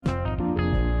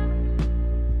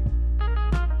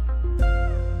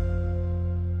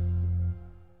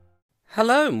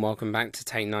Hello and welcome back to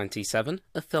Take 97,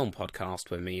 a film podcast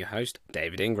with me, your host,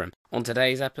 David Ingram. On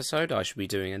today's episode, I shall be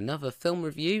doing another film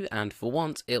review, and for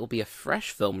once, it'll be a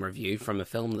fresh film review from a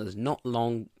film that has not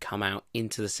long come out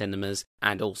into the cinemas,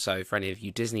 and also, for any of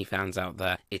you Disney fans out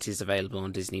there, it is available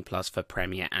on Disney Plus for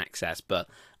premiere access, but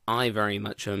I very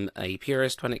much am a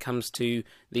purist when it comes to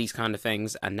these kind of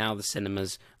things, and now the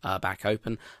cinemas are back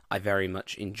open, I very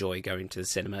much enjoy going to the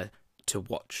cinema to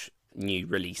watch new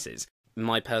releases.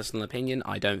 My personal opinion,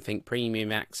 I don't think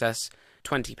premium access,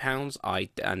 £20,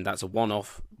 and that's a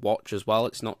one-off watch as well,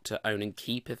 it's not to own and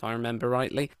keep if I remember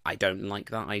rightly. I don't like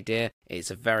that idea. It's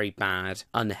a very bad,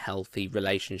 unhealthy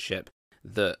relationship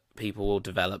that people will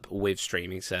develop with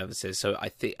streaming services. So I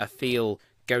feel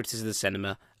go to the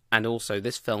cinema, and also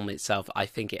this film itself, I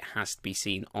think it has to be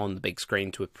seen on the big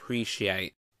screen to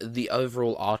appreciate the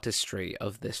overall artistry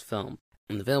of this film.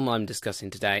 And the film I'm discussing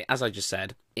today, as I just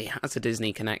said, it has a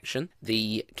Disney connection.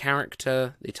 The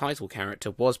title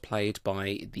character, was played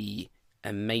by the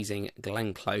amazing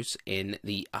Glenn Close in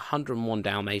the 101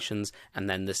 Dalmatians and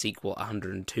then the sequel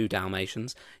 102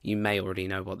 Dalmatians. You may already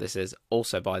know what this is.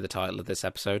 Also, by the title of this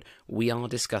episode, we are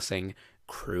discussing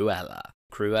Cruella.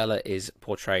 Cruella is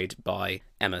portrayed by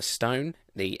Emma Stone,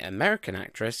 the American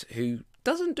actress who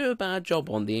doesn't do a bad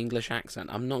job on the English accent.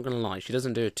 I'm not going to lie, she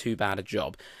doesn't do too bad a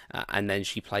job. And then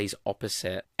she plays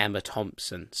opposite Emma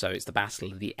Thompson, so it's the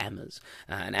battle of the Emmas.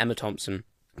 And Emma Thompson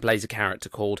plays a character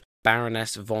called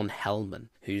Baroness von Hellman,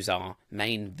 who's our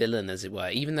main villain, as it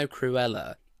were. Even though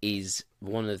Cruella is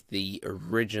one of the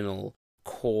original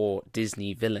core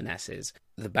Disney villainesses,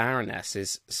 the Baroness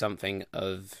is something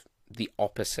of the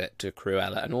opposite to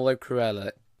Cruella. And although Cruella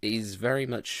is very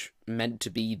much meant to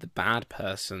be the bad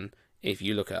person, if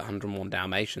you look at 101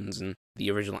 Dalmatians and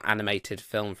the original animated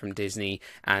film from Disney,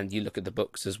 and you look at the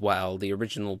books as well, the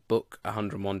original book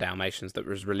 101 Dalmatians that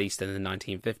was released in the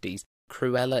 1950s,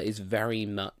 Cruella is very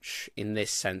much, in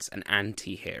this sense, an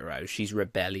anti-hero. She's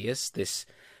rebellious. This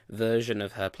version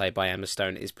of her, played by Emma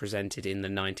Stone, is presented in the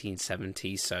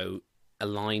 1970s, so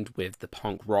aligned with the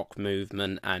punk rock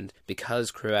movement, and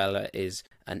because Cruella is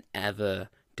an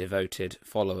devoted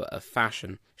follower of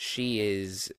fashion, she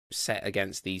is set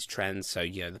against these trends, so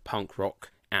the punk rock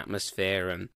atmosphere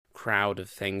and crowd of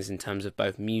things in terms of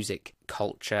both music,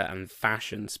 culture and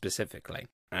fashion specifically.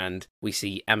 And we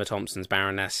see Emma Thompson's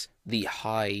Baroness, the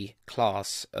high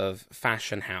class of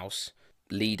fashion house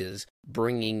leaders,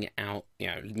 bringing out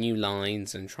new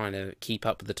lines and trying to keep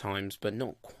up with the times but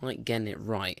not quite getting it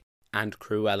right, and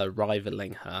Cruella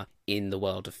rivaling her in the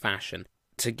world of fashion.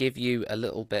 To give you a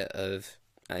little bit of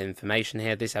information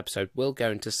here, this episode will go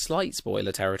into slight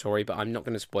spoiler territory, but I'm not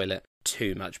going to spoil it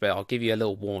too much, but I'll give you a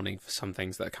little warning for some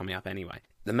things that are coming up anyway.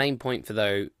 The main point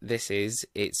for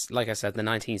it's like I said, the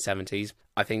 1970s.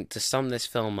 I think to sum this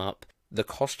film up, the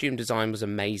costume design was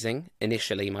amazing.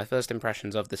 Initially, my first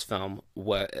impressions of this film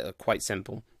were quite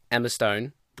simple. Emma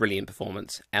Stone, brilliant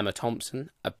performance. Emma Thompson,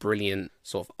 a brilliant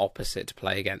sort of opposite to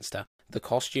play against her. The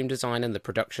costume design and the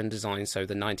production design, so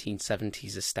the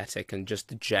 1970s aesthetic and just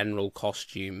the general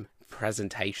costume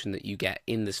presentation that you get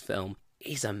in this film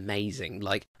is amazing.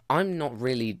 Like, I'm not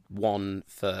really one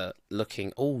for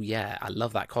looking, oh yeah, I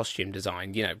love that costume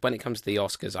design. When it comes to the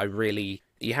Oscars,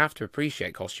 you have to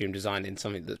appreciate costume design in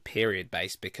something that's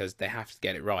period-based because they have to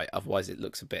get it right, otherwise it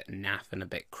looks a bit naff and a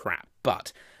bit crap.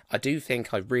 But I do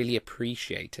think I really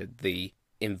appreciated the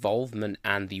involvement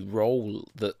and the role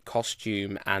that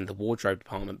costume and the wardrobe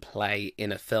department play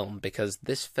in a film, because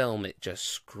this film, it just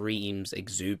screams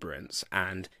exuberance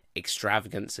and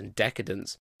extravagance and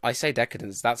decadence. I say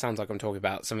decadence, that sounds like I'm talking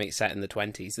about something set in the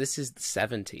 20s. This is the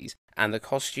 70s, and the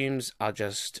costumes are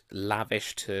just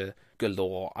lavish to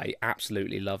galore. I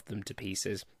absolutely love them to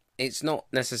pieces. It's not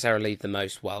necessarily the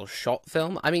most well-shot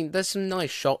film. I mean, there's some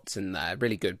nice shots in there,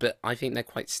 really good, but I think they're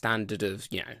quite standard of,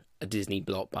 a Disney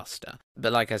blockbuster.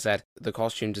 But like I said, the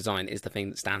costume design is the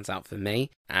thing that stands out for me,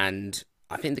 and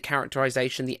I think the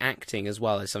characterization, the acting as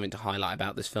well, is something to highlight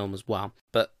about this film as well.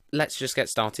 But let's just get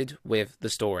started with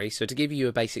the story. So to give you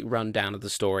a basic rundown of the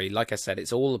story, like I said,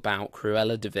 it's all about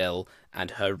Cruella de Vil and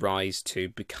her rise to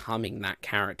becoming that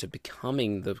character,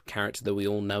 becoming the character that we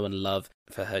all know and love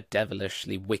for her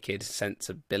devilishly wicked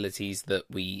sensibilities that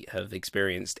we have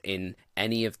experienced in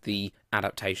any of the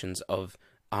adaptations of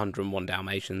 101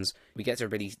 Dalmatians. We get to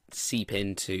really seep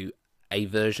into a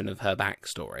version of her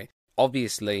backstory.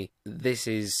 Obviously, this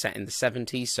is set in the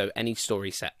 70s, so any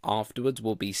story set afterwards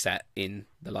will be set in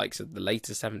the likes of the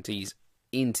later 70s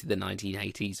into the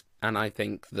 1980s. And I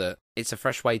think that it's a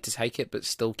fresh way to take it, but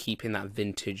still keeping that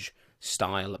vintage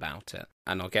style about it.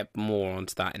 And I'll get more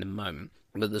onto that in a moment.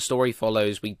 But the story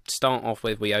follows. We start off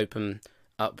with, we open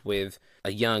up with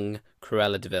a young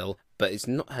Cruella de Vil, but it's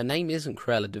not. Her name isn't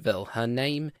Cruella de Vil. Her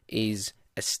name is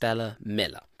Estella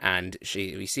Miller, and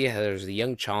we see her as a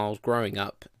young child growing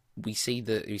up. We see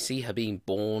her being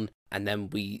born, and then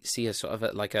we see her sort of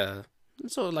at like a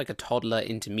toddler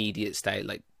intermediate state,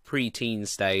 like pre-teen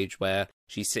stage, where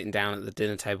she's sitting down at the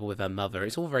dinner table with her mother.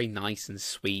 It's all very nice and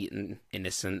sweet and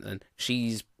innocent, and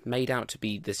she's made out to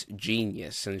be this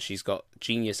genius, and she's got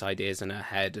genius ideas in her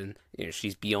head, and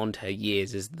she's beyond her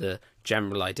years is the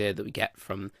general idea that we get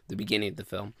from the beginning of the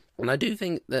film. And I do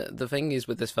think that the thing is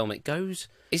with this film,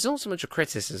 it's not so much a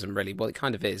criticism really, well it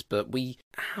kind of is, but we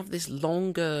have this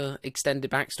longer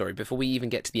extended backstory before we even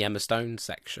get to the Emma Stone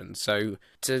section. So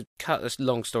to cut a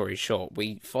long story short,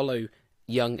 we follow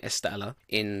young Estella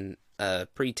in a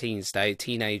pre-teen stage,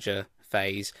 teenager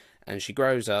phase, and she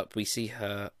grows up. We see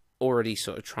her already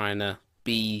sort of trying to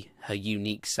be her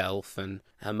unique self, and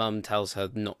her mum tells her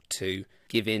not to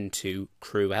give in to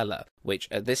Cruella, which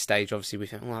at this stage obviously we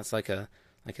think, well, that's like a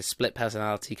split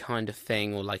personality kind of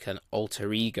thing, or like an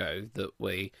alter ego that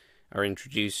we are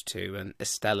introduced to, and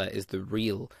Estella is the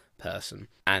real person.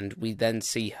 And we then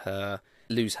see her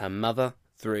lose her mother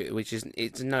through,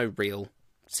 it's no real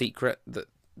secret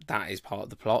that is part of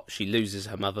the plot. She loses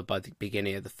her mother by the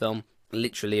beginning of the film.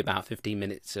 Literally about 15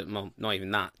 minutes, well, not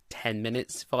even that, 10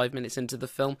 minutes, 5 minutes into the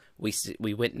film,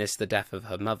 we witness the death of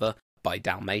her mother by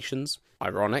Dalmatians.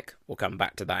 Ironic, we'll come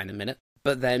back to that in a minute.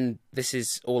 But then this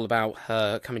is all about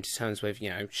her coming to terms with,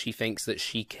 she thinks that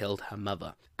she killed her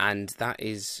mother. And that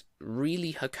is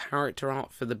really her character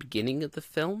arc for the beginning of the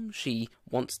film. She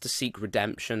wants to seek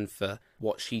redemption for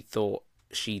what she thought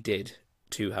she did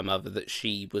to her mother, that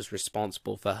she was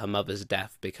responsible for her mother's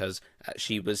death because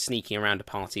she was sneaking around a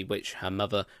party which her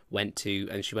mother went to,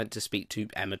 and she went to speak to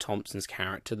Emma Thompson's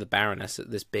character, the Baroness,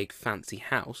 at this big fancy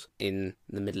house in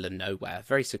the middle of nowhere,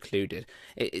 very secluded.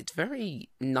 It's very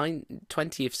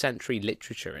 20th century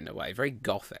literature in a way, very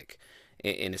gothic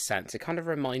in a sense. It kind of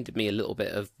reminded me a little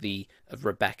bit of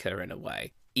Rebecca in a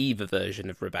way, Eva version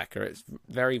of Rebecca. It's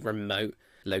very remote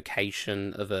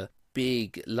location of a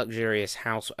big luxurious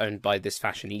house owned by this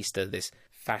fashionista, this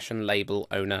fashion label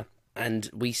owner, and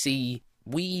we see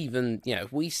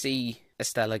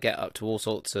Estella get up to all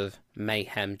sorts of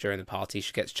mayhem during the party.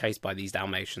 She gets chased by these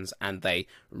Dalmatians, and they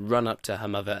run up to her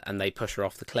mother and they push her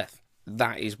off the cliff.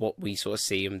 That is what we sort of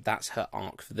see, and that's her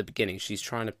arc for the beginning. She's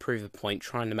trying to prove a point,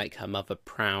 trying to make her mother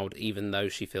proud, even though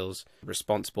she feels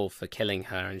responsible for killing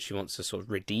her, and she wants to sort of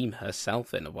redeem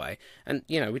herself in a way. And,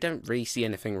 we don't really see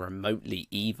anything remotely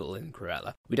evil in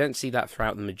Cruella. We don't see that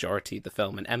throughout the majority of the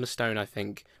film. And Emma Stone, I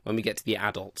think, when we get to the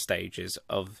adult stages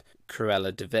of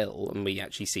Cruella de Vil, and we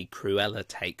actually see Cruella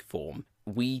take form,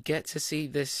 we get to see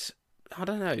this, I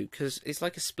don't know, because it's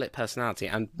like a split personality.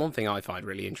 And one thing I find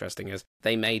really interesting is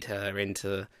they made her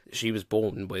she was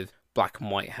born with black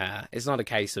and white hair. It's not a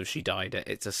case of she dyed it,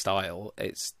 it's a style.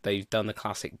 They've done the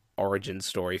classic origin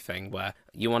story thing where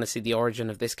you want to see the origin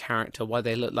of this character, why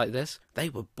they look like this. They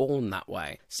were born that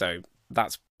way. So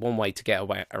that's one way to get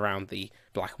away around the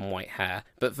black and white hair.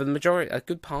 But for the majority, a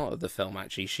good part of the film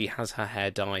actually, she has her hair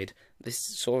dyed this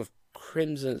sort of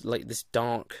crimson, like this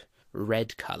dark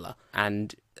red colour,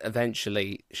 and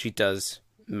eventually she does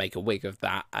make a wig of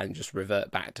that and just revert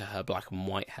back to her black and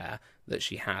white hair that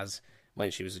she has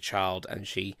when she was a child, and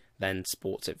she then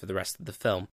sports it for the rest of the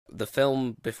film. The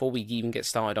film, before we even get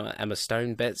started on Emma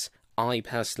Stone bits, I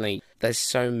personally, there's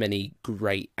so many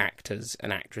great actors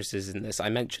and actresses in this. I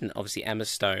mentioned obviously Emma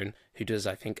Stone, who does,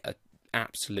 I think, an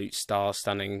absolute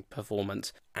star-stunning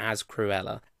performance as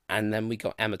Cruella, and then we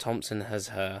got Emma Thompson as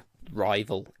her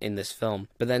rival in this film.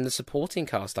 But then the supporting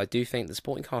cast, I do think the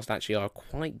supporting cast actually are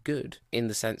quite good in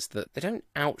the sense that they don't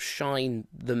outshine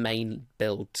the main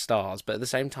build stars, but at the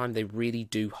same time they really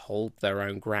do hold their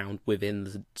own ground within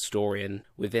the story and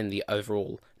within the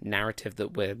overall narrative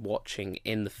that we're watching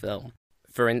in the film.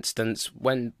 For instance,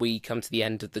 when we come to the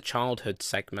end of the childhood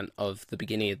segment of the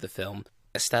beginning of the film,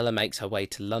 Estella makes her way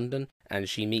to London and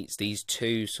she meets these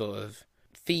two sort of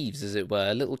thieves, as it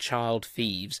were, little child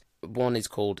thieves. One is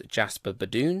called Jasper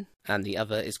Badoon, and the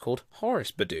other is called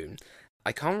Horace Badoon.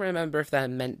 I can't remember if they're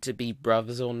meant to be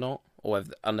brothers or not, or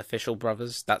if unofficial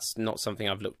brothers. That's not something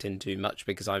I've looked into much,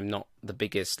 because I'm not the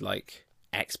biggest,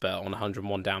 expert on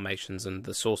 101 Dalmatians and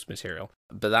the source material.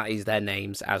 But that is their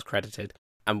names as credited.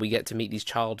 And we get to meet these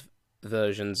child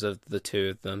versions of the two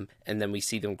of them, and then we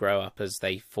see them grow up as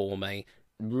they form a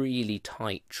really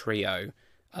tight trio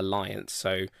alliance.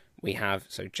 So we have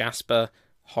Jasper,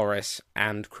 Horace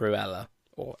and Cruella,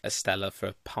 or Estella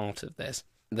for part of this.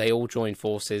 They all join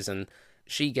forces, and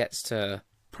she gets to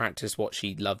practice what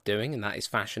she loved doing, and that is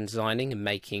fashion designing and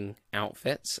making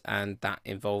outfits, and that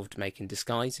involved making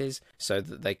disguises so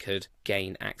that they could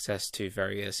gain access to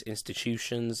various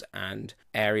institutions and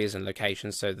areas and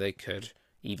locations so they could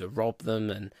either rob them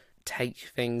and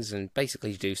take things and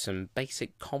basically do some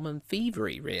basic common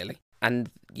thievery, really.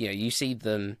 And, you see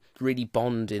them really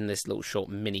bond in this little short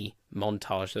mini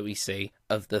montage that we see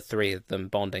of the three of them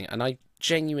bonding. And I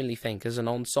genuinely think, as an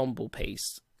ensemble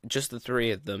piece, just the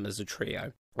three of them as a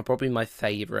trio are probably my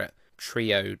favourite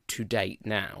trio to date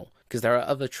now. Because there are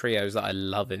other trios that I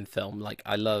love in film. Like,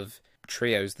 I love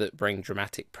trios that bring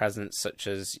dramatic presence, such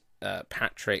as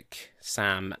Patrick,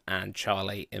 Sam, and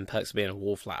Charlie in Perks of Being a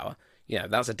Wallflower.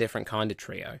 That's a different kind of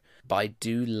trio. But I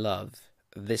do love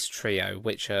this trio,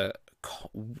 which are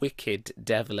wicked,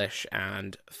 devilish,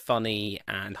 and funny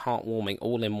and heartwarming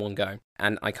all in one go.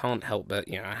 And I can't help but,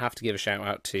 I have to give a shout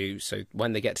out to, so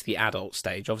when they get to the adult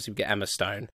stage, obviously we get Emma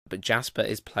Stone, but Jasper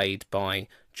is played by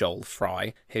Joel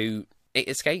Fry, who, it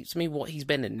escapes me what he's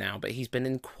been in now, but he's been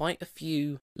in quite a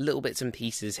few little bits and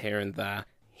pieces here and there.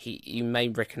 You may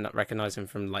recognise him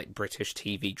from like British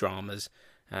TV dramas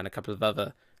and a couple of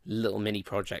other little mini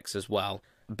projects as well.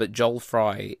 But Joel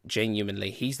Fry, genuinely,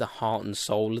 he's the heart and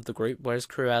soul of the group, whereas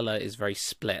Cruella is very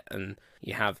split, and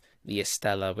you have the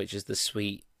Estella, which is the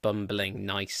sweet, bumbling,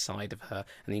 nice side of her,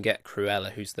 and you get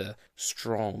Cruella, who's the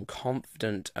strong,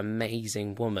 confident,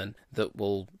 amazing woman that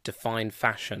will define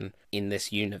fashion in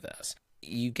this universe.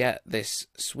 You get this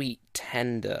sweet,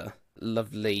 tender,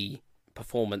 lovely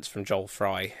performance from Joel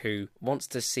Fry, who wants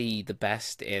to see the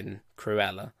best in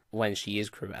Cruella when she is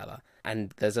Cruella.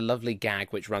 And there's a lovely gag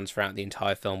which runs throughout the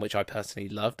entire film, which I personally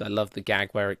loved. I love the gag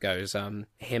where it goes,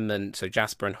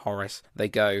 Jasper and Horace, they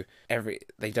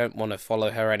don't want to follow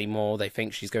her anymore. They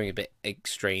think she's going a bit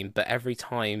extreme, but every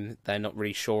time they're not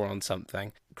really sure on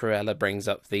something, Cruella brings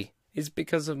up it's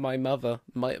because of my mother,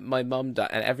 my mum died.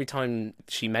 And every time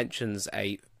she mentions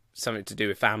something to do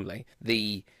with family,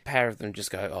 the pair of them just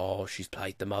go, oh, she's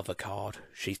played the mother card.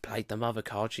 She's played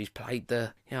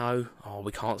the,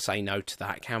 we can't say no to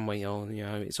that, can we?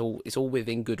 It's all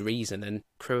within good reason. And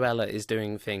Cruella is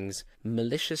doing things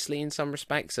maliciously in some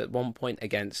respects at one point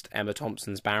against Emma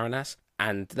Thompson's Baroness,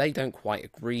 and they don't quite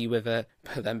agree with it,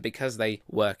 but then because they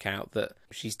work out that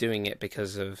she's doing it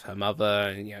because of her mother,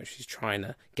 and, she's trying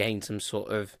to gain some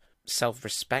sort of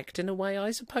self-respect in a way,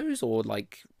 I suppose, or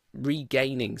like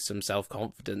regaining some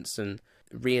self-confidence and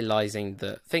realizing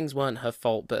that things weren't her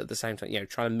fault, but at the same time,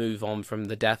 trying to move on from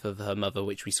the death of her mother,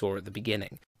 which we saw at the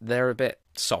beginning. They're a bit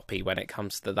soppy when it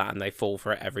comes to that, and they fall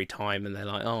for it every time, and they're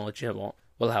like, oh, do you know what?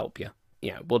 We'll help you.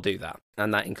 We'll do that.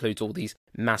 And that includes all these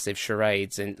massive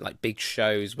charades and like big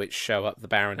shows which show up the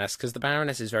Baroness, because the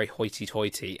Baroness is very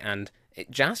hoity-toity, and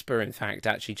Jasper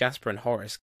and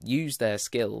Horace use their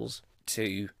skills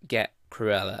to get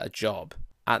Cruella a job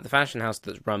at the fashion house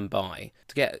that's run by,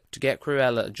 to get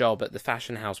Cruella a job at the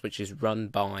fashion house which is run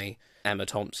by Emma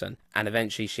Thompson, and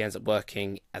eventually she ends up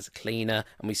working as a cleaner,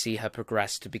 and we see her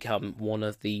progress to become one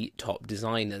of the top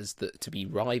designers to be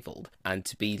rivaled and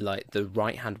to be like the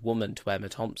right-hand woman to Emma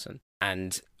Thompson.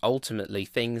 And ultimately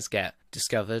things get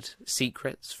discovered,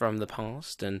 secrets from the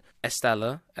past, and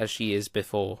Estella, as she is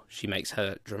before she makes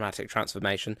her dramatic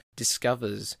transformation,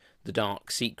 discovers the dark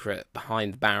secret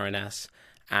behind the Baroness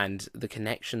and the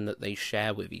connection that they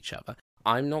share with each other.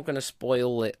 I'm not going to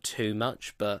spoil it too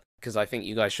much, but because I think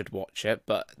you guys should watch it,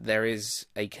 but there is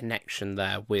a connection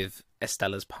there with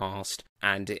Estella's past,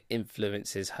 and it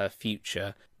influences her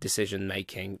future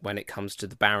decision-making when it comes to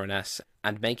the Baroness,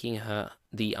 and making her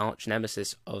the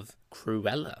arch-nemesis of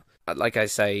Cruella. Like I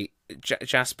say,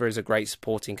 Jasper is a great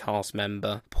supporting cast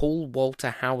member. Paul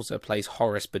Walter Hauser plays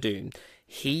Horace Badoon.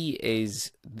 He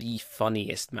is the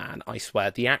funniest man, I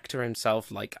swear. The actor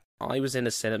himself, I was in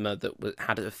a cinema that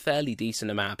had a fairly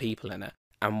decent amount of people in it,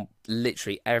 and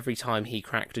literally every time he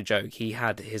cracked a joke, he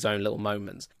had his own little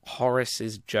moments.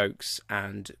 Horace's jokes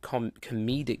and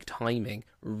comedic timing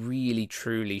really,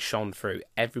 truly shone through.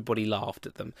 Everybody laughed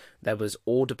at them. There was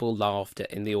audible laughter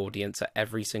in the audience at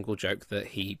every single joke that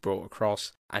he brought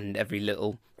across, and every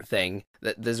little thing.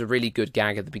 There's a really good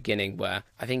gag at the beginning where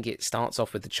I think it starts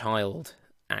off with the child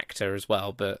actor as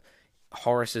well, but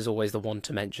Horace is always the one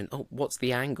to mention, oh, what's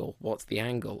the angle?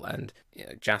 And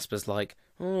Jasper's like,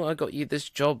 oh, I got you this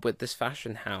job with this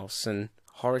fashion house. And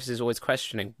Horace is always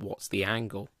questioning, what's the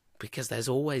angle? Because there's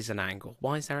always an angle.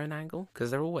 Why is there an angle?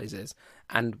 Because there always is.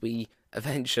 And we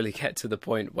eventually get to the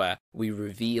point where we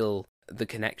reveal the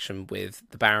connection with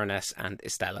the Baroness and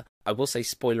Estella. I will say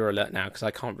spoiler alert now, because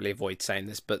I can't really avoid saying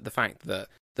this, but the fact that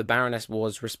the Baroness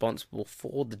was responsible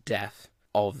for the death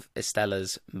of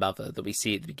Estella's mother that we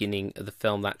see at the beginning of the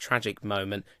film, that tragic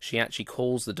moment. She actually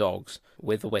calls the dogs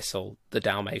with a whistle, the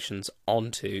Dalmatians,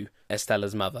 onto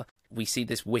Estella's mother. We see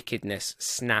this wickedness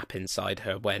snap inside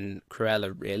her when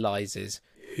Cruella realises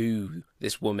who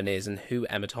this woman is and who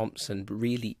Emma Thompson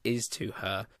really is to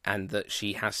her, and that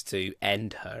she has to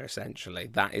end her, essentially.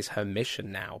 That is her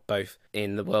mission now, both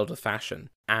in the world of fashion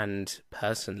and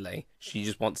personally. She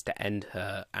just wants to end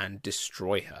her and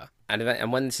destroy her.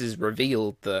 And when this is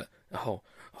revealed that, oh,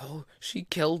 she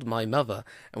killed my mother,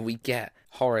 and we get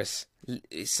Horace,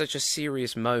 it's such a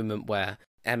serious moment where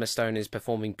Emma Stone is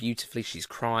performing beautifully. She's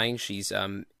crying.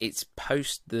 It's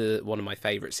post one of my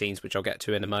favourite scenes, which I'll get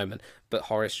to in a moment. But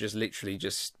Horace just literally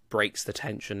just breaks the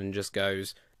tension and just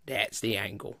goes, "That's the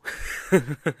angle."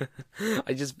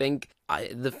 I just think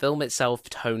the film itself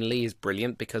tonally is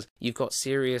brilliant, because you've got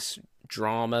serious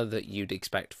drama that you'd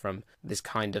expect from this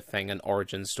kind of thing, an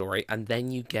origin story, and then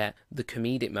you get the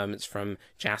comedic moments from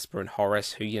Jasper and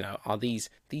Horace, who, you know, are these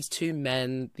two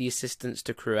men, the assistants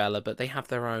to Cruella, but they have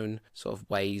their own sort of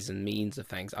ways and means of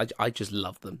things. I just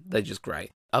love them. They're just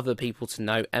great. Other people to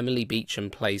note, Emily Beecham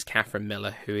plays Catherine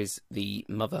Miller, who is the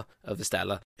mother of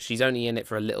Estella. She's only in it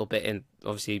for a little bit in,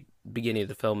 obviously, beginning of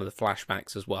the film and the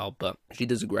flashbacks as well, but she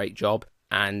does a great job.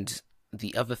 And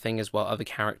the other thing as well, other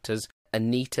characters,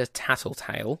 Anita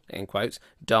Tattletale, in quotes,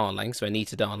 Darling, so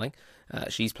Anita Darling.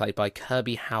 She's played by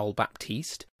Kirby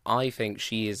Howell-Baptiste. I think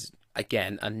she is,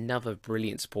 again, another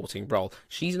brilliant supporting role.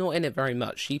 She's not in it very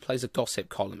much. She plays a gossip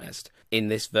columnist in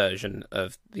this version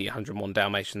of the 101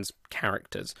 Dalmatians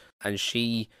characters. And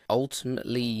she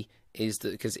ultimately is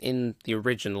because in the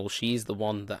original, she's the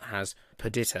one that has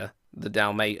Perdita, the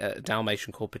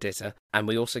Dalmatian called Perdita, and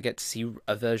we also get to see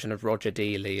a version of Roger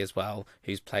Dealey as well,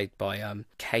 who's played by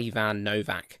Kayvan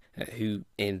Novak, who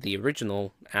in the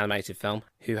original animated film,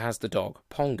 who has the dog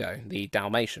Pongo, the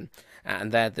Dalmatian,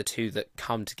 and they're the two that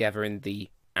come together in the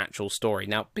actual story.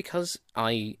 Now, because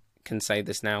I can say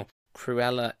this now,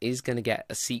 Cruella is going to get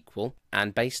a sequel,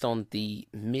 and based on the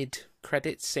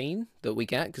mid-credit scene that we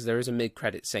get, because there is a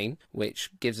mid-credit scene, which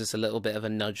gives us a little bit of a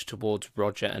nudge towards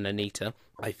Roger and Anita,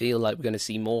 I feel like we're going to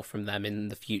see more from them in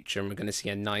the future, and we're going to see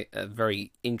a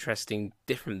very interesting,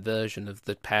 different version of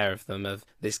the pair of them, of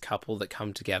this couple that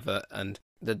come together, and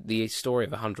the story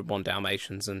of 101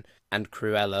 Dalmatians and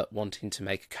Cruella wanting to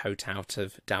make a coat out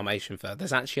of Dalmatian fur.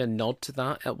 There's actually a nod to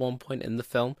that at one point in the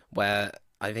film, where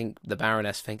I think the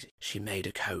Baroness thinks she made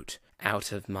a coat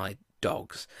out of my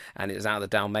dogs, and it was out of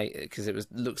the Dalmatian, because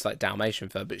looks like Dalmatian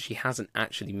fur, but she hasn't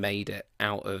actually made it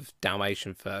out of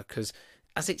Dalmatian fur, because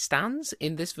as it stands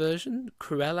in this version,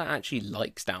 Cruella actually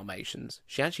likes Dalmatians.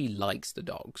 She actually likes the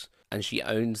dogs, and she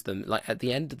owns them. Like, at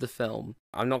the end of the film,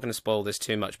 I'm not going to spoil this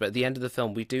too much, but at the end of the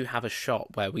film, we do have a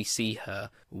shot where we see her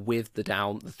with the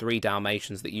 3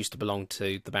 Dalmatians that used to belong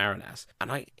to the Baroness.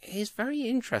 And it's very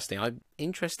interesting. I'm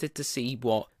interested to see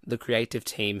what the creative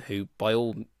team, who by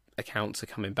all accounts are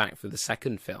coming back for the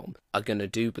second film, are going to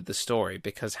do with the story,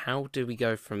 because how do we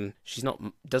go from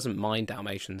doesn't mind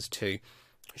Dalmatians to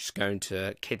she's going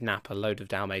to kidnap a load of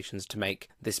Dalmatians to make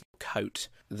this coat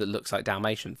that looks like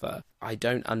Dalmatian fur? I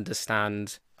don't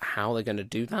understand how they're going to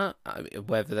do that,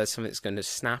 whether there's something that's going to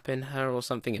snap in her or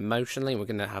something emotionally, and we're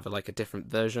going to have a different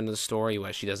version of the story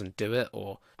where she doesn't do it,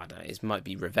 or I don't know, it might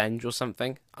be revenge or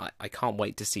something. I can't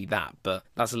wait to see that, but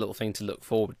that's a little thing to look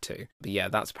forward to. But yeah,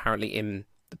 that's apparently in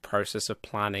the process of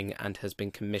planning and has been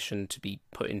commissioned to be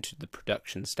put into the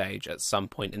production stage at some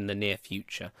point in the near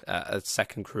future, a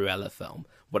second Cruella film,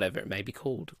 whatever it may be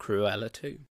called, Cruella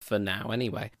 2, for now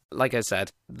anyway. Like I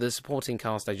said, the supporting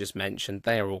cast I just mentioned,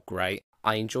 they are all great.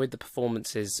 I enjoyed the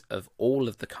performances of all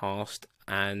of the cast,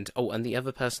 and the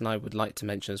other person I would like to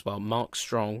mention as well, Mark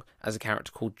Strong as a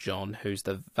character called John, who's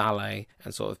the valet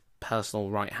and sort of personal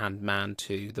right-hand man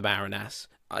to the Baroness.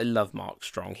 I love Mark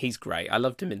Strong. He's great. I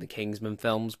loved him in the Kingsman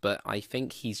films, but I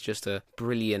think he's just a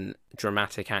brilliant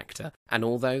dramatic actor. And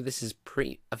although this is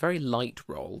a very light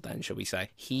role, then, shall we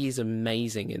say, he is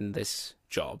amazing in this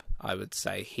job, I would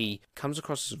say. He comes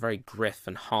across as very gruff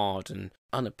and hard and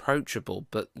unapproachable,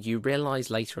 but you realise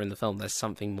later in the film there's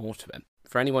something more to him.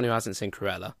 For anyone who hasn't seen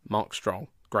Cruella, Mark Strong,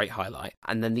 great highlight.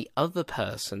 And then the other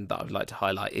person that I would like to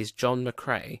highlight is John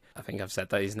McCrea, I think I've said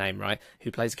that his name right,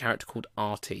 who plays a character called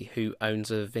Artie, who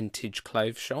owns a vintage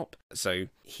clothes shop. So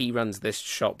he runs this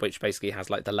shop which basically has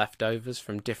the leftovers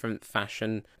from different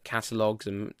fashion catalogues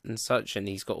and such, and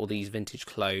he's got all these vintage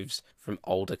clothes from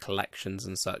older collections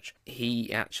and such.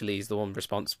 He actually is the one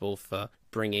responsible for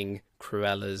bringing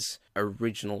Cruella's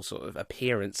original sort of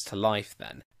appearance to life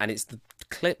then. And it's the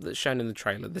clip that's shown in the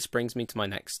trailer. This brings me to my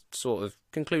next sort of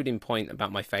concluding point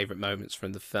about my favourite moments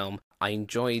from the film. I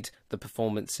enjoyed the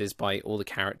performances by all the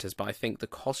characters, but I think the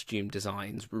costume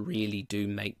designs really do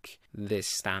make this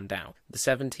stand out. The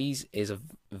 70s is a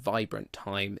vibrant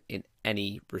time in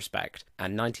any respect,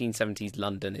 and 1970s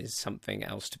London is something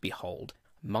else to behold.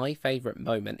 My favourite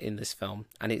moment in this film,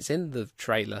 and it's in the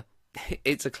trailer,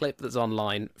 it's a clip that's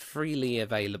online, freely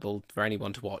available for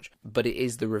anyone to watch, but it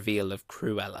is the reveal of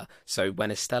Cruella. So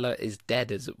when Estella is dead,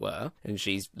 as it were, and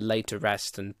she's laid to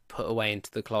rest and put away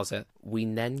into the closet, we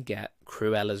then get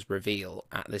Cruella's reveal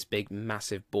at this big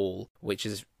massive ball, which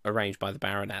is arranged by the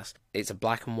Baroness. It's a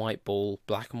black and white ball,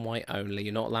 black and white only.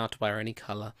 You're not allowed to wear any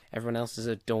colour. Everyone else is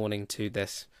adorning to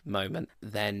this moment.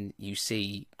 Then you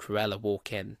see Cruella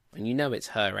walk in, and you know it's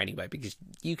her anyway, because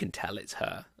you can tell it's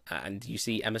her. And you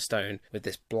see Emma Stone with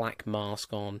this black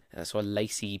mask on, sort of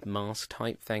lacy mask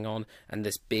type thing on, and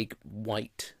this big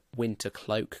white winter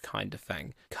cloak kind of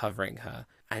thing covering her.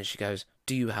 And she goes,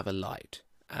 "Do you have a light?"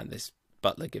 And this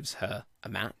butler gives her a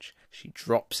match. She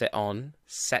drops it on,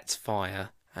 sets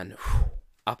fire, and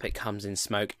up it comes in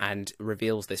smoke, and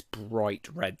reveals this bright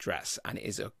red dress. And it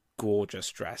is a gorgeous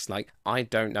dress. Like, I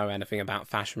don't know anything about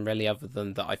fashion really, other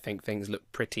than that I think things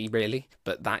look pretty, really,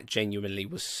 but that genuinely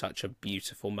was such a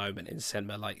beautiful moment in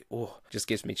cinema. Like, just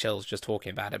gives me chills just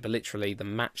talking about it. But literally the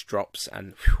match drops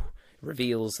and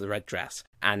reveals the red dress,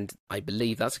 and I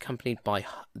believe that's accompanied by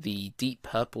the Deep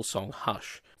Purple song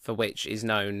Hush, for which is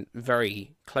known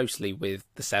very closely with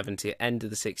the 70s, end of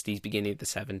the 60s, beginning of the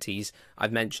 70s.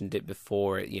 I've mentioned it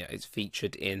before. It's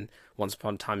featured in Once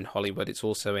Upon a Time in Hollywood. It's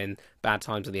also in Bad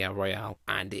Times at the El Royale,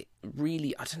 and it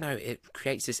really, I don't know, it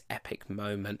creates this epic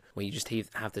moment where you just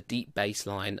have the deep bass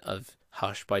line of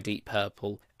Hush by Deep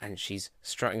Purple, and she's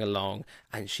strutting along,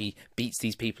 and she beats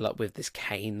these people up with this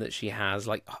cane that she has.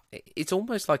 Like, it's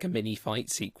almost like a mini fight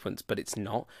sequence, but it's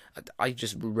not. I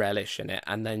just relish in it.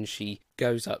 And then she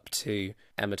goes up to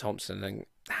Emma Thompson and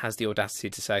has the audacity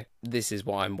to say, "This is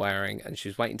what I'm wearing," and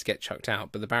she's waiting to get chucked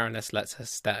out, but the Baroness lets her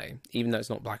stay, even though it's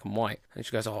not black and white. And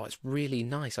she goes, "Oh, it's really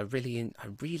nice. I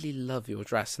really love your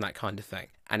dress," and that kind of thing.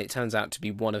 And it turns out to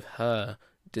be one of her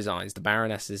designs, the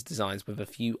Baroness's designs, with a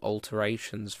few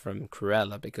alterations from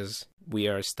Cruella, because we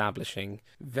are establishing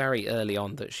very early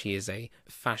on that she is a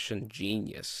fashion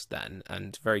genius then,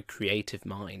 and very creative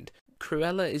mind.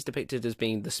 Cruella is depicted as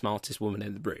being the smartest woman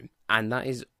in the room, and that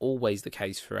is always the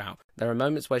case throughout. There are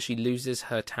moments where she loses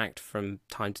her tact from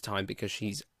time to time because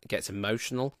she gets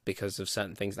emotional because of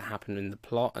certain things that happen in the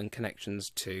plot and connections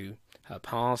to her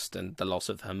past and the loss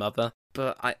of her mother.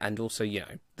 And also,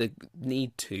 the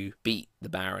need to beat the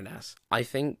Baroness. I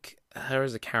think her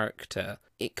as a character,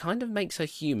 it kind of makes her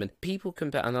human. People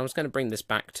compare, and I was going to bring this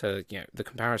back to, the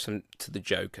comparison to the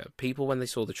Joker. People, when they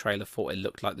saw the trailer, thought it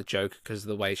looked like the Joker because of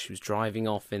the way she was driving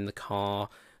off in the car,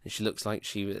 and she looks like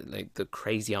the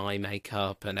crazy eye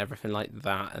makeup and everything like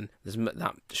that. And there's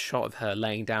that shot of her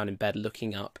laying down in bed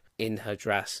looking up in her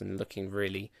dress and looking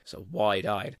really sort of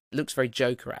wide-eyed. It looks very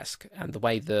Joker-esque, and the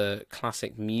way the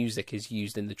classic music is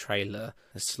used in the trailer,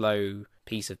 a slow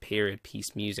piece of period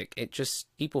piece music,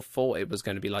 people thought it was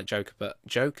going to be like Joker. But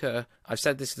Joker, I've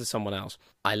said this to someone else,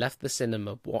 I left the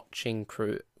cinema watching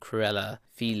Cruella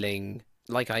feeling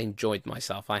like I enjoyed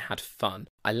myself. I had fun.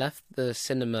 I left the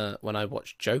cinema when I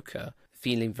watched Joker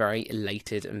feeling very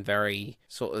elated and very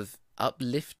sort of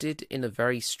uplifted in a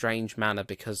very strange manner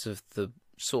because of the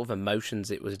sort of emotions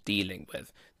it was dealing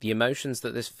with. The emotions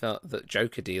that that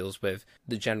Joker deals with,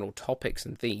 the general topics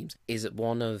and themes, is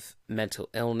one of mental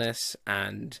illness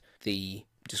and the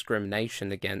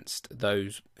discrimination against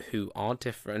those who are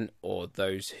different or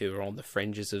those who are on the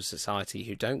fringes of society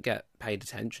who don't get paid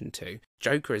attention to.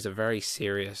 Joker is a very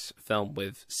serious film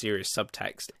with serious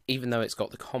subtext, even though it's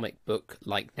got the comic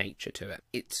book-like nature to it.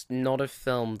 It's not a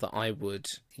film that I would...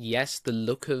 Yes, the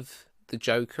look of the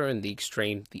Joker and the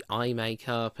extreme, the eye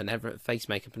makeup and face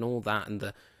makeup and all that, and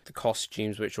the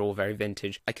costumes, which are all very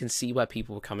vintage, I can see where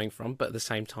people were coming from, but at the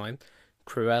same time,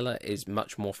 Cruella is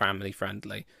much more family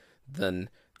friendly than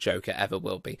Joker ever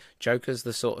will be. Joker's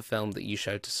the sort of film that you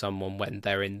show to someone when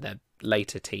they're in their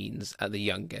later teens at the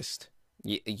youngest.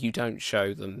 You don't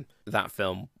show them that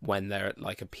film when they're at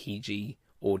like a PG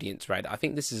audience rated. I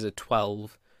think this is a 12A,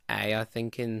 I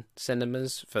think, in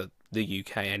cinemas for the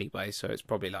UK anyway, so it's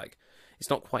probably like, it's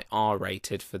not quite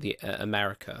R-rated for the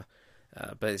America,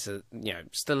 but it's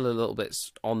still a little bit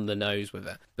on the nose with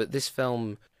it. But this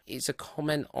film is a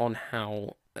comment on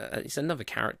how it's another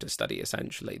character study,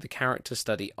 essentially. The character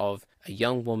study of a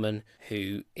young woman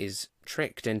who is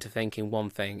tricked into thinking one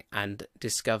thing and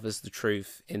discovers the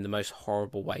truth in the most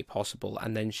horrible way possible,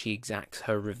 and then she exacts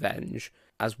her revenge,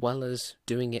 as well as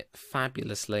doing it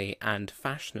fabulously and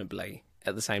fashionably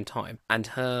at the same time. And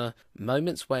her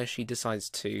moments where she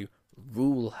decides to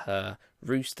rule her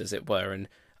roost, as it were, and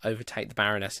overtake the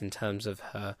Baroness in terms of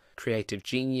her creative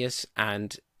genius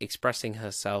and expressing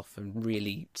herself and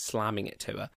really slamming it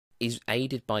to her, is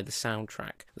aided by the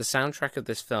soundtrack. The soundtrack of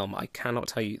this film, I cannot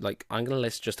tell you, like, I'm going to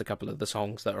list just a couple of the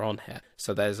songs that are on here.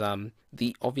 So there's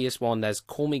the obvious one, there's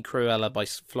Call Me Cruella by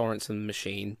Florence and the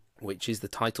Machine, which is the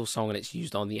title song, and it's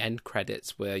used on the end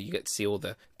credits where you get to see all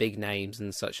the big names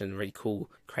and such, and a really cool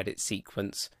credit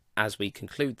sequence as we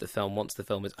conclude the film once the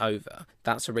film is over.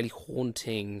 That's a really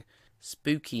haunting,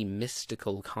 spooky,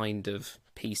 mystical kind of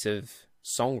piece of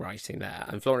songwriting there,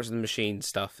 and Florence and the Machine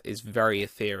stuff is very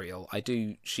ethereal.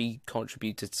 She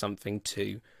contributed something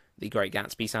to the Great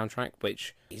Gatsby soundtrack,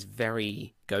 which is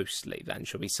very ghostly then,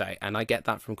 shall we say, and I get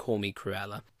that from Call Me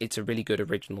Cruella. It's a really good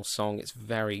original song,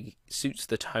 suits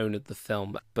the tone of the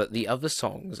film, but the other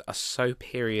songs are so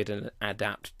period and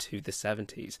adapt to the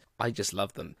 70s. I just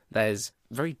love them. There's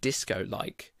very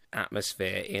disco-like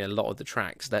atmosphere in a lot of the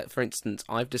tracks that, for instance,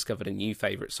 I've discovered a new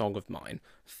favourite song of mine,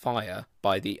 Fire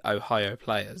by the Ohio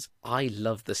Players. I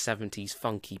love the 70s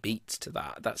funky beats to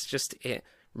that. That's just it.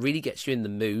 Really gets you in the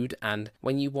mood, and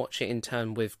when you watch it in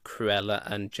turn with Cruella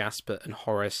and Jasper and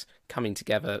Horace coming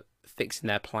together, fixing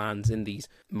their plans in these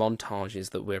montages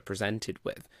that we're presented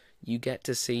with, you get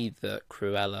to see that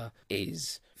Cruella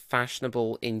is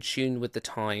fashionable, in tune with the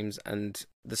times, and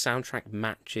the soundtrack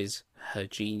matches her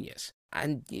genius.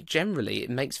 And generally, it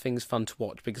makes things fun to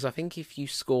watch, because I think if you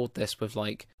scored this with,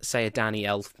 like, say, a Danny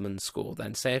Elfman score,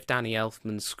 then say if Danny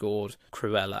Elfman scored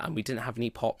Cruella and we didn't have any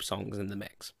pop songs in the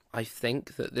mix, I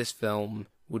think that this film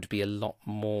would be a lot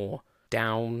more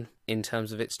down in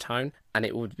terms of its tone, and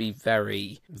it would be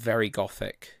very, very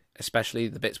gothic, especially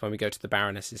the bits when we go to the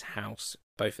Baroness's house,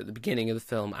 both at the beginning of the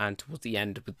film and towards the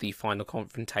end with the final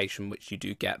confrontation, which you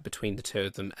do get between the two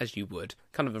of them, as you would.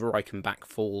 Kind of a Reichenbach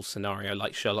Falls scenario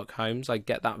like Sherlock Holmes. I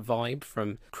get that vibe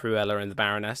from Cruella and the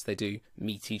Baroness. They do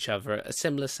meet each other at a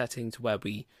similar setting to where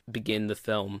we begin the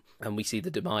film, and we see the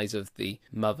demise of the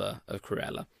mother of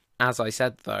Cruella. As I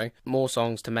said, though, more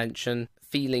songs to mention.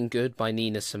 Feeling Good by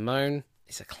Nina Simone.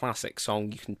 It's a classic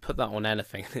song. You can put that on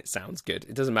anything and it sounds good.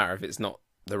 It doesn't matter if it's not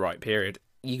the right period.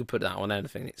 You can put that on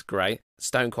anything. It's great.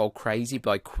 Stone Cold Crazy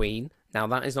by Queen. Now,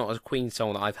 that is not a Queen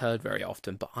song that I've heard very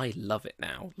often, but I love it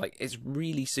now. Like, it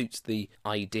really suits the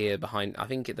idea behind... I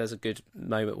think there's a good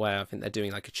moment where I think they're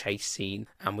doing, like, a chase scene,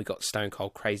 and we got Stone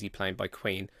Cold Crazy playing by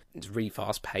Queen. It's really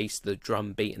fast-paced, the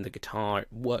drum beat and the guitar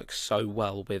works so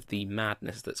well with the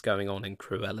madness that's going on in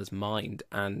Cruella's mind,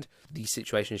 and the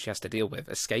situations she has to deal with,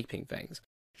 escaping things.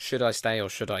 Should I Stay or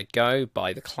Should I Go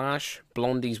by The Clash.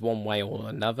 Blondie's One Way or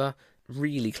Another.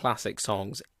 Really classic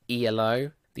songs.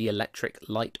 ELO, the Electric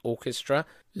Light Orchestra.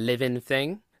 Living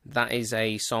Thing. That is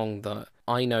a song that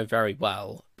I know very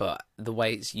well, but the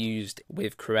way it's used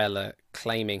with Cruella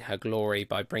claiming her glory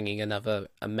by bringing another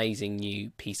amazing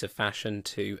new piece of fashion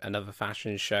to another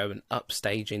fashion show and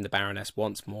upstaging the Baroness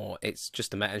once more, it's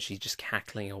just amazing. She's just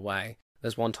cackling away.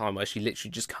 There's one time where she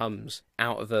literally just comes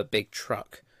out of a big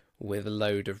truck with a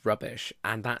load of rubbish,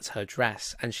 and that's her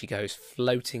dress, and she goes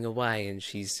floating away, and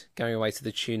she's going away to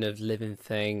the tune of Living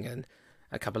Thing and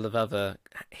a couple of other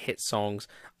hit songs.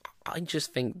 I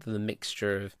just think the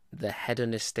mixture of the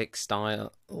hedonistic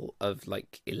style of,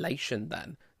 like, elation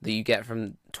then that you get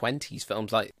from 20s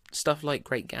films, like stuff like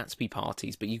Great Gatsby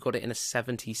parties, but you got it in a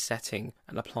 70s setting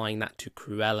and applying that to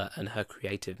Cruella and her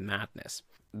creative madness.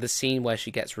 The scene where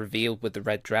she gets revealed with the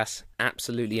red dress,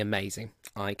 absolutely amazing.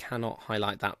 I cannot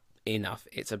highlight that enough.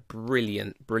 It's a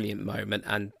brilliant, brilliant moment,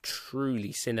 and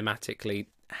truly cinematically,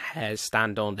 hairs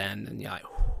stand on end, and you're like,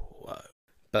 whoa.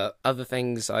 But other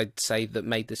things I'd say that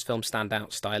made this film stand out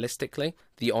stylistically,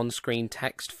 the on-screen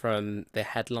text from the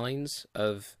headlines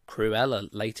of Cruella,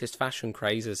 latest fashion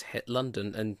crazes hit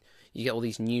London, and you get all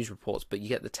these news reports, but you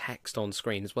get the text on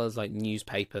screen, as well as like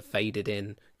newspaper faded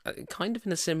in, kind of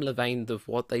in a similar vein of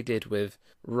what they did with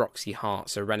Roxy Hart,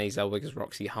 so Renee Zellweger's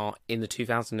Roxy Hart in the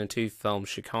 2002 film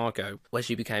Chicago, where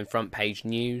she became front page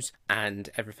news and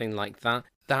everything like that.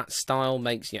 That style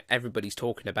makes, everybody's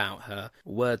talking about her,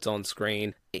 words on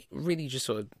screen. It really just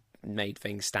sort of made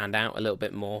things stand out a little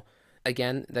bit more.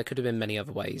 Again, there could have been many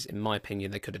other ways. In my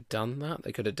opinion, they could have done that.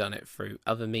 They could have done it through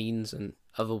other means and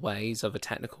other ways, other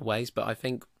technical ways, but I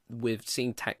think with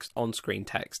seeing text, on-screen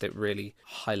text, it really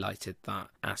highlighted that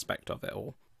aspect of it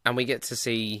all. And we get to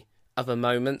see other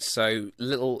moments. So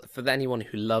little for anyone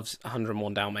who loves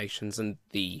 101 Dalmatians and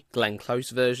the Glenn Close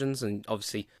versions, and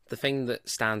obviously the thing that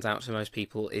stands out to most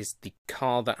people is the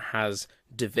car that has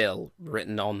DeVille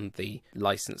written on the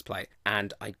license plate.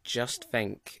 And I just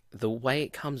think the way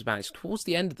it comes about, it's towards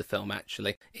the end of the film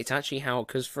actually. It's actually how,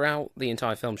 because throughout the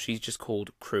entire film she's just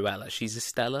called Cruella. She's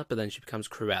Estella, but then she becomes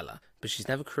Cruella. But she's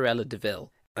never Cruella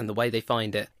DeVille. And the way they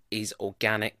find it is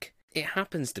organic. It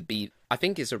happens to be, I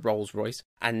think it's a Rolls Royce,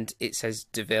 and it says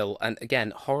DeVille. And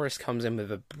again, Horace comes in with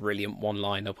a brilliant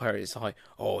one-liner where it's like,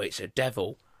 oh, it's a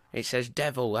devil. It says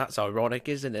devil. That's ironic,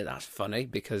 isn't it? That's funny,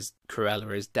 because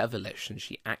Cruella is devilish and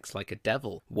she acts like a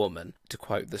devil woman, to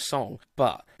quote the song.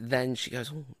 But then she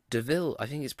goes, oh, DeVille. I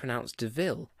think it's pronounced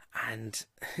DeVille. And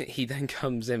he then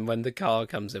comes in when the car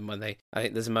comes in, I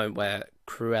think there's a moment where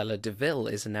Cruella DeVille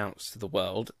is announced to the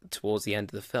world towards the end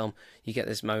of the film. You get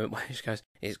this moment where she goes,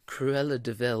 "It's Cruella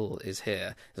DeVille is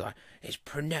here." It's like,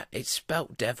 it's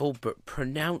spelt devil, but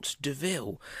pronounced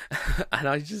DeVille. And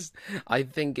I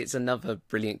think it's another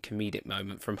brilliant comedic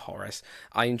moment from Horace.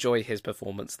 I enjoy his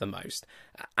performance the most.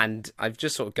 And I've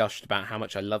just sort of gushed about how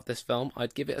much I love this film.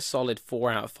 I'd give it a solid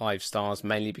 4 out of 5 stars,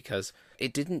 mainly because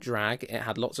it didn't drag. It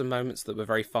had lots of moments that were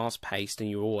very fast-paced, and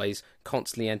you were always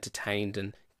constantly entertained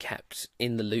and kept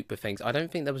in the loop of things. I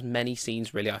don't think there was many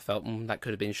scenes really I felt that could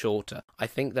have been shorter. I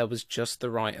think there was just the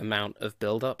right amount of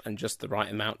build-up and just the right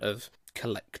amount of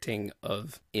collecting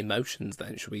of emotions,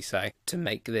 then, shall we say, to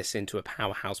make this into a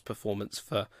powerhouse performance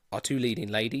for our two leading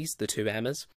ladies, the two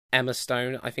Emmas. Emma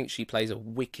Stone, I think she plays a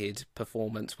wicked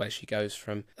performance where she goes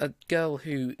from a girl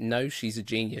who knows she's a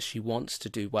genius, she wants to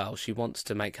do well, she wants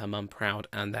to make her mum proud,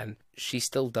 and then she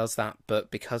still does that,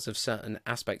 but because of certain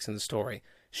aspects in the story,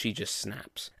 she just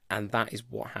snaps. And that is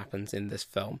what happens in this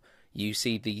film. You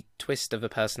see the twist of a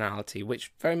personality,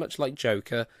 which, very much like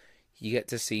Joker, you get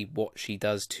to see what she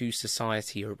does to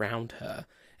society around her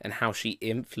and how she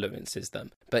influences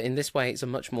them. But in this way, it's a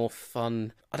much more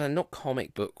fun, not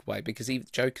comic book way, because even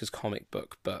Joker's comic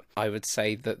book, but I would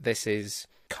say that this is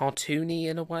cartoony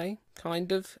in a way, kind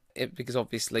of, because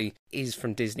obviously is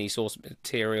from Disney source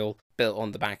material, built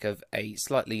on the back of a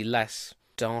slightly less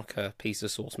darker piece of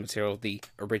source material, the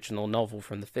original novel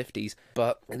from the 50s.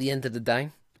 But at the end of the day,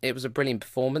 it was a brilliant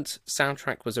performance.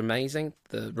 Soundtrack was amazing.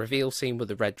 The reveal scene with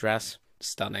the red dress,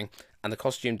 stunning. And the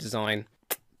costume design,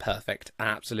 perfect. I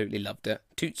absolutely loved it.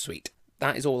 Toot sweet.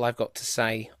 That is all I've got to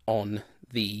say on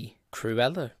the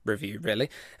Cruella review, really.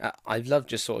 I've loved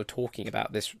just sort of talking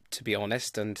about this, to be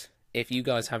honest, and if you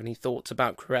guys have any thoughts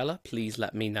about Cruella, please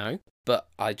let me know. But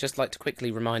I'd just like to quickly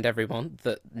remind everyone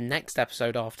that next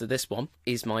episode after this one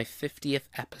is my 50th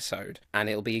episode, and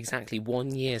it'll be exactly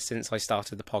 1 year since I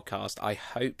started the podcast. I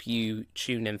hope you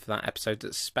tune in for that episode.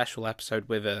 It's a special episode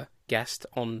with a guest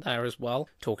on there as well,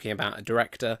 talking about a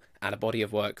director and a body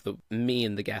of work that me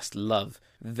and the guest love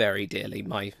very dearly.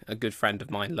 A good friend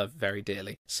of mine loved very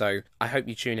dearly. So I hope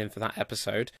you tune in for that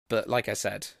episode. But like I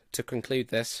said, to conclude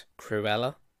this,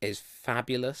 Cruella is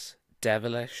fabulous,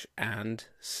 devilish, and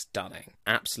stunning.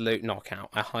 Absolute knockout.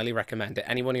 I highly recommend it.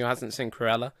 Anyone who hasn't seen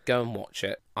Cruella, go and watch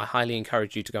it. I highly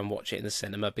encourage you to go and watch it in the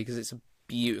cinema, because it's a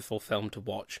beautiful film to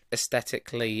watch,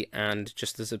 aesthetically and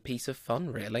just as a piece of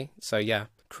fun, really. So yeah,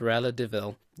 Cruella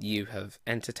DeVille, you have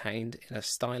entertained in a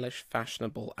stylish,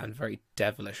 fashionable, and very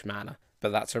devilish manner.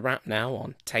 But that's a wrap now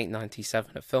on Take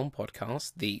 97, a film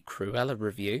podcast, the Cruella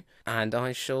review, and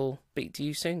I shall speak to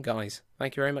you soon, guys.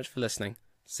 Thank you very much for listening.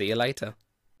 See you later.